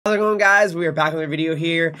guys? We are back with a video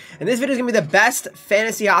here, and this video is gonna be the best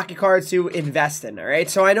fantasy hockey cards to invest in. All right,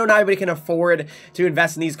 so I know not everybody can afford to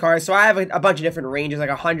invest in these cards, so I have a bunch of different ranges, like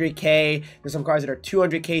 100K. There's some cards that are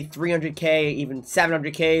 200K, 300K, even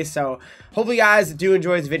 700K. So hopefully you guys do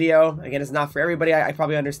enjoy this video. Again, it's not for everybody. I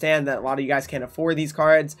probably understand that a lot of you guys can't afford these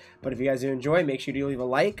cards, but if you guys do enjoy, make sure you leave a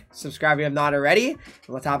like, subscribe if you have not already, and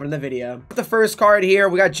let's hop into the video. The first card here,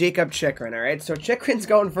 we got Jakob Chychrun. All right, so Chychrun's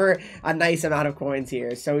going for a nice amount of coins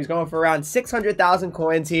here. So he's going for around 600,000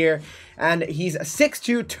 coins here, and he's a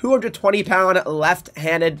 6'2", 220-pound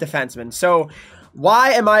left-handed defenseman. So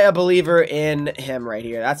why am I a believer in him right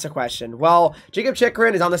here? That's the question. Well, Jakob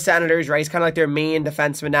Chychrun is on the Senators, right? He's kind of like their main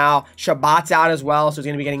defenseman now. Shabbat's out as well, so he's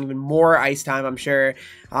going to be getting even more ice time, I'm sure.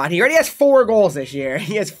 And he already has 4 goals this year.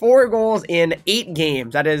 He has 4 goals in 8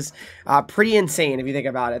 games. That is pretty insane if you think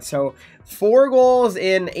about it. So 4 goals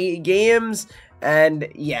in 8 games. And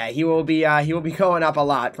yeah, he will be going up a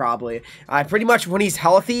lot probably. Pretty much when he's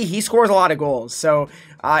healthy, he scores a lot of goals. So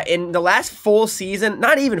in the last full season,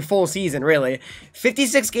 not even full season really,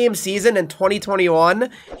 56 game season in 2021,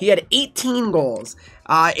 he had 18 goals.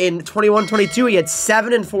 In 21-22, he had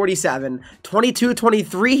 7 in 47.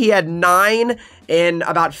 22-23, he had 9 in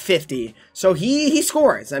about 50. So he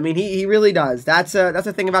scores. I mean, he really does. That's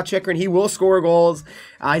the thing about Chychrun. He will score goals.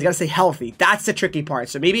 He's got to stay healthy. That's the tricky part.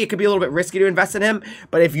 So maybe it could be a little bit risky to invest in him,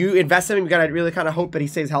 but if you invest in him, you got to really kind of hope that he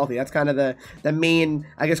stays healthy. That's kind of the main,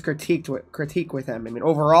 I guess, critique with him. I mean,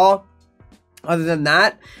 overall, other than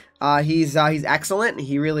that, he's excellent.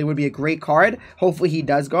 He really would be a great card. Hopefully he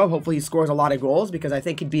does go up. Hopefully he scores a lot of goals, because I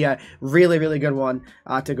think he'd be a really, really good one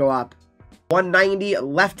to go up. 190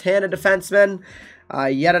 left-handed defenseman.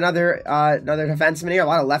 Yet another defenseman here. A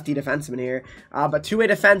lot of lefty defensemen here. But two-way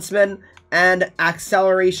defenseman and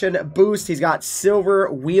acceleration boost. He's got silver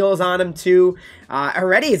wheels on him too.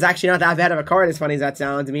 Already it's actually not that bad of a card, as funny as that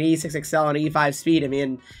sounds. I mean, E6 excel and E5 speed. I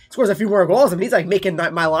mean, scores a few more goals. I mean, he's like making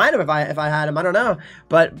my lineup if I had him. I don't know.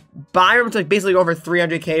 But Byram's like basically over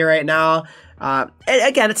 300K right now. And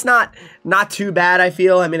again, it's not too bad, I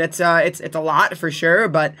feel. I mean, it's a lot for sure,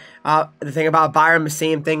 but the thing about Byram, the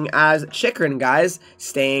same thing as Chychrun, guys,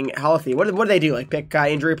 staying healthy. What do they do? Like pick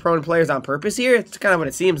injury-prone players on purpose here? It's kind of what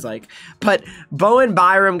it seems like. But Bowen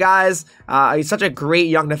Byram, guys, he's such a great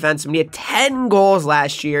young defenseman. He had 10 goals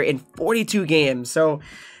last year in 42 games, so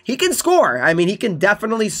he can score. I mean, he can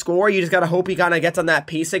definitely score. You just got to hope he kind of gets on that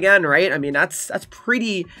pace again, right? I mean, that's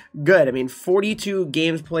pretty good. I mean, 42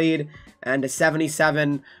 games played and a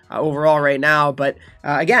 77 overall right now. But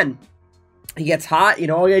again, he gets hot. You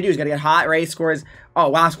know, all you gotta do is gotta get hot, right? Scores, oh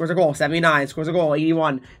wow, scores a goal, 79, scores a goal,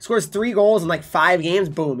 81, scores 3 goals in like 5 games,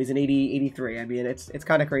 boom, he's an 80, 83. I mean, it's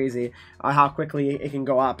kind of crazy how quickly it can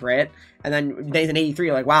go up, right? And then he's an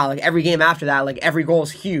 83, like wow, like every game after that, like every goal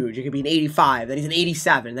is huge. It could be an 85, then he's an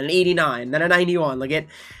 87, then an 89, then a 91. Like it,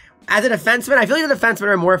 as a defenseman, I feel like the defensemen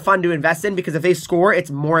are more fun to invest in, because if they score,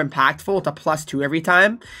 it's more impactful. It's a +2 every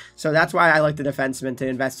time. So that's why I like the defenseman to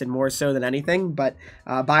invest in more so than anything. But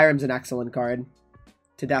Byram's an excellent card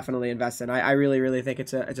to definitely invest in. I really, really think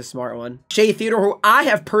it's a smart one. Shea Theodore, who I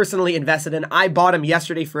have personally invested in. I bought him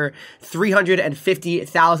yesterday for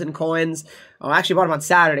 350,000 coins. Oh, I actually bought him on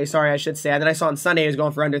Saturday, sorry, I should say. And then I saw on Sunday he was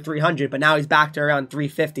going for under 300, but now he's back to around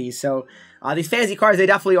 350. So these fantasy cards, they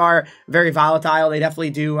definitely are very volatile. They definitely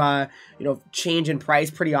do, you know, change in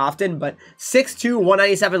price pretty often. But 6'2",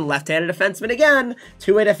 197 left-handed defenseman. Again,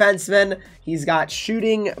 two-way defenseman. He's got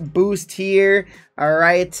shooting boost here. All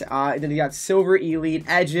right. Then he got silver elite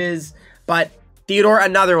edges. But Theodore,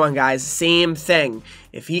 another one, guys. Same thing.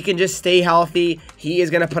 If he can just stay healthy, he is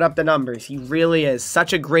going to put up the numbers. He really is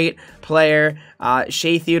such a great player.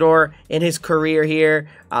 Shea Theodore in his career here,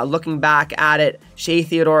 looking back at it, Shea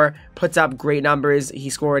Theodore puts up great numbers. He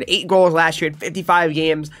scored 8 goals last year in 55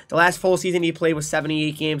 games. The last full season he played was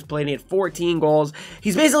 78 games played, and he had 14 goals.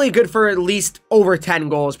 He's basically good for at least over 10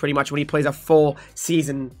 goals pretty much when he plays a full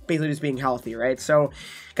season, basically just being healthy, right? So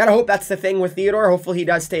gotta hope that's the thing with Theodore. Hopefully he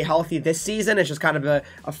does stay healthy this season. It's just kind of a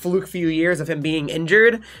fluke few years of him being injured.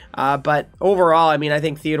 But overall, I mean, I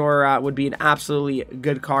think Theodore would be an absolutely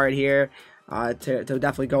good card here. To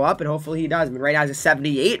definitely go up, and hopefully he does. I mean, right now he's a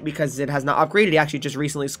 78 because it has not upgraded. He actually just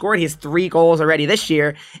recently scored. He has 3 goals already this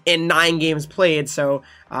year in 9 games played, so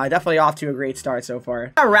definitely off to a great start so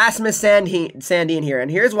far. Rasmus Sandin here,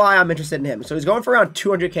 and here's why I'm interested in him. So he's going for around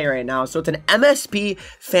 200K right now, so it's an MSP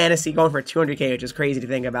fantasy going for 200K, which is crazy to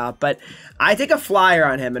think about, but I take a flyer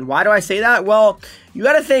on him. And why do I say that? Well, you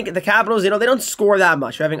got to think the Capitals, you know, they don't score that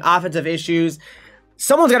much. They're having offensive issues.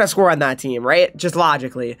 someone's got to score on that team, right? Just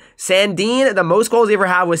logically. Sandin, the most goals he ever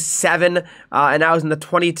had was 7, and that was in the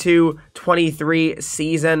 22-23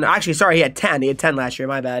 season. Actually, sorry, he had 10. He had 10 last year,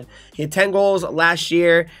 my bad. He had 10 goals last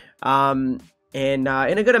year, and in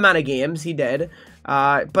a good amount of games, he did.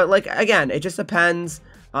 But, like, again, it just depends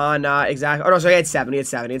on exactly. Oh, no, sorry, he had 7. He had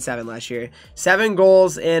 7 last year. 7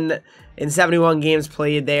 goals in 71 games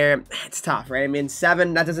played there. It's tough, right? I mean,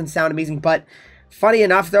 7, that doesn't sound amazing, but funny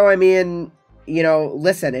enough, though, I mean, you know,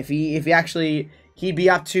 listen, if he actually, he'd be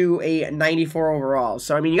up to a 94 overall.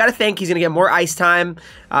 So, I mean, you got to think he's going to get more ice time.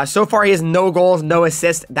 So far, he has no goals, no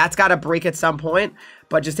assists. That's got to break at some point.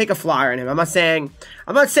 But just take a flyer on him. I'm not saying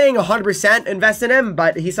 100% invest in him,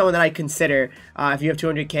 but he's someone that I consider. If you have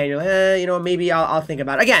 200K and you're like, you know, maybe I'll think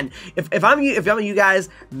about it. Again, if I'm you guys,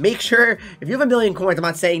 make sure if you have 1 million coins, I'm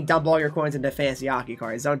not saying dump all your coins into fantasy hockey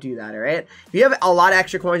cards. Don't do that, all right? If you have a lot of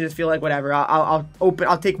extra coins, just feel like whatever,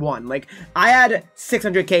 I'll take one. Like I had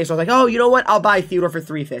 600K, so I was like, oh, you know what? I'll buy Theodore for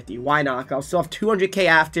 350. Why not? I'll still have 200K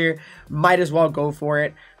after. Might as well go for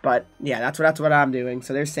it. But yeah, that's what I'm doing.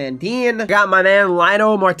 So there's Sandin. Got my man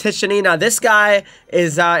Lino Marticiani. Now this guy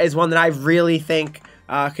is one that I really think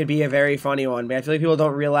could be a very funny one. But I feel like people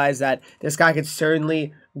don't realize that this guy could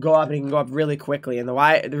certainly go up and he can go up really quickly. And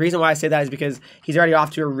the reason why I say that is because he's already off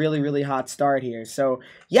to a really hot start here. So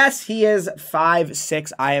yes, he is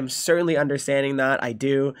 5'6". I am certainly understanding that. I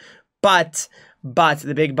do. But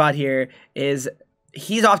the big but here is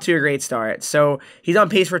he's off to a great start. So he's on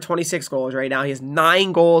pace for 26 goals right now. He has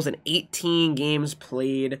 9 goals in 18 games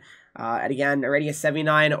played. And again, already a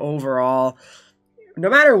 79 overall. No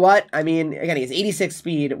matter what, I mean, again, he has 86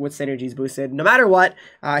 speed with synergies boosted. No matter what,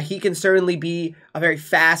 he can certainly be a very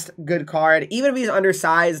fast, good card. Even if he's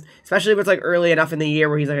undersized, especially if it's like early enough in the year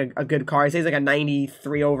where he's like a good card. Say he's like a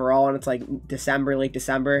 93 overall and it's like December, late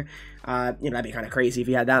December. You know, that'd be kind of crazy if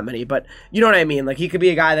he had that many. But you know what I mean? Like, he could be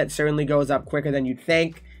a guy that certainly goes up quicker than you'd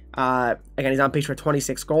think. Again, he's on pace for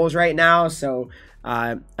 26 goals right now. So,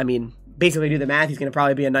 I mean, basically do the math. He's going to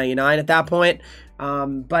probably be a 99 at that point.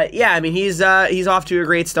 But yeah, I mean, he's off to a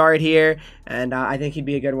great start here, and I think he'd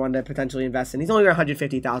be a good one to potentially invest in. He's only got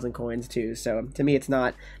 150,000 coins too, so to me, it's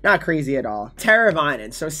not crazy at all.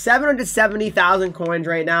 Teravainen, so 770,000 coins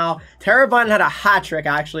right now. Teravainen had a hat trick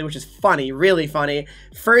actually, which is funny, really funny.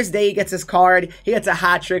 First day he gets his card, he gets a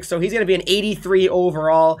hat trick, so he's gonna be an 83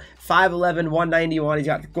 overall. 5'11", 191. He's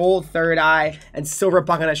got gold third eye and silver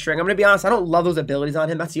puck on a string. I'm going to be honest, I don't love those abilities on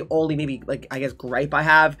him. That's the only maybe, like, I guess, gripe I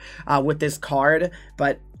have with this card.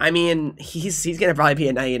 But, I mean, he's going to probably be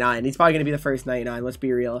a 99. He's probably going to be the first 99. Let's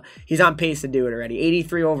be real. He's on pace to do it already.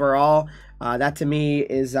 83 overall. That, to me,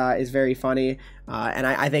 is very funny. And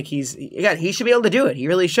I think he should be able to do it. He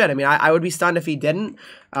really should. I mean, I would be stunned if he didn't.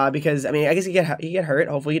 Because, I mean, I guess he get hurt.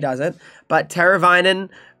 Hopefully he doesn't. But Teravainen,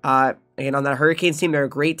 again, on that Hurricanes team, they're a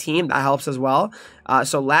great team. That helps as well.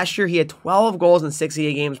 So last year, he had 12 goals in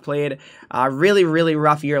 68 games played. Really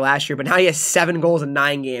rough year last year. But now he has 7 goals in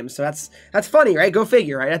 9 games. So that's funny, right? Go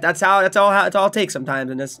figure, right? That's all it takes sometimes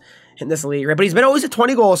in this league, right? But he's been always a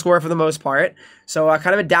 20-goal scorer for the most part. So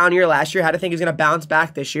kind of a down year last year. Had to think he's going to bounce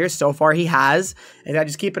back this year. So far, he has. And I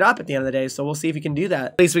just keep it up at the end of the day. So we'll see if he can do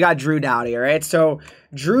that. At least we got Drew Doughty, all right? So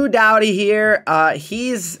Drew Doughty here,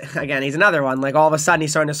 he's another one. Like, all of a sudden,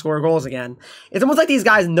 he's starting to score goals again. It's almost like these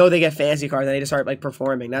guys know they get fantasy cards and they just start, like,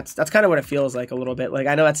 performing. That's kind of what it feels like a little bit. Like,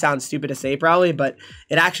 I know that sounds stupid to say probably, but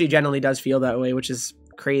it actually generally does feel that way, which is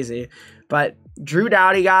crazy. But Drew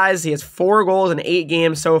Doughty, guys, he has 4 goals in 8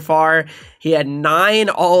 games so far. He had 9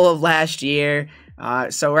 all of last year.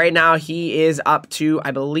 So right now he is up to,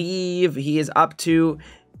 I believe, he is up to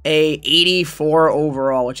a 84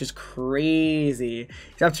 overall, which is crazy.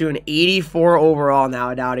 He's up to an 84 overall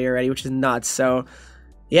now, Doughty already, which is nuts. So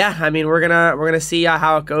yeah, I mean, we're gonna see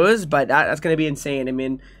how it goes, but that's gonna be insane. I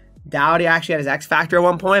mean, Doughty actually had his X factor at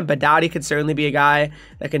one point, but Doughty could certainly be a guy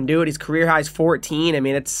that can do it. His career high is 14. I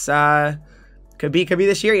mean, it's could be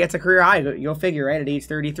this year he gets a career high. You'll figure, right? At age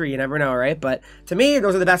 33, you never know, right? But to me,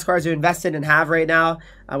 those are the best cards to invest in and have right now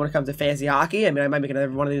when it comes to fantasy hockey. I mean, I might make another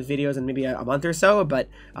one of these videos in maybe a month or so, but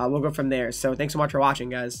we'll go from there. So thanks so much for watching,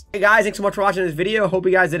 guys. Hey guys, thanks so much for watching this video. Hope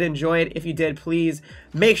you guys did enjoy it. If you did, please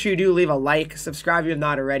make sure you do leave a like, subscribe if you have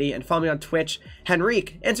not already, and follow me on Twitch,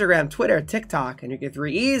 Henreek, Instagram, Twitter, TikTok, and you get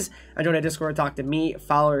 3 E's. And join a Discord, talk to me,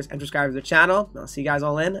 followers, and subscribers to the channel. I'll see you guys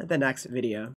all in the next video.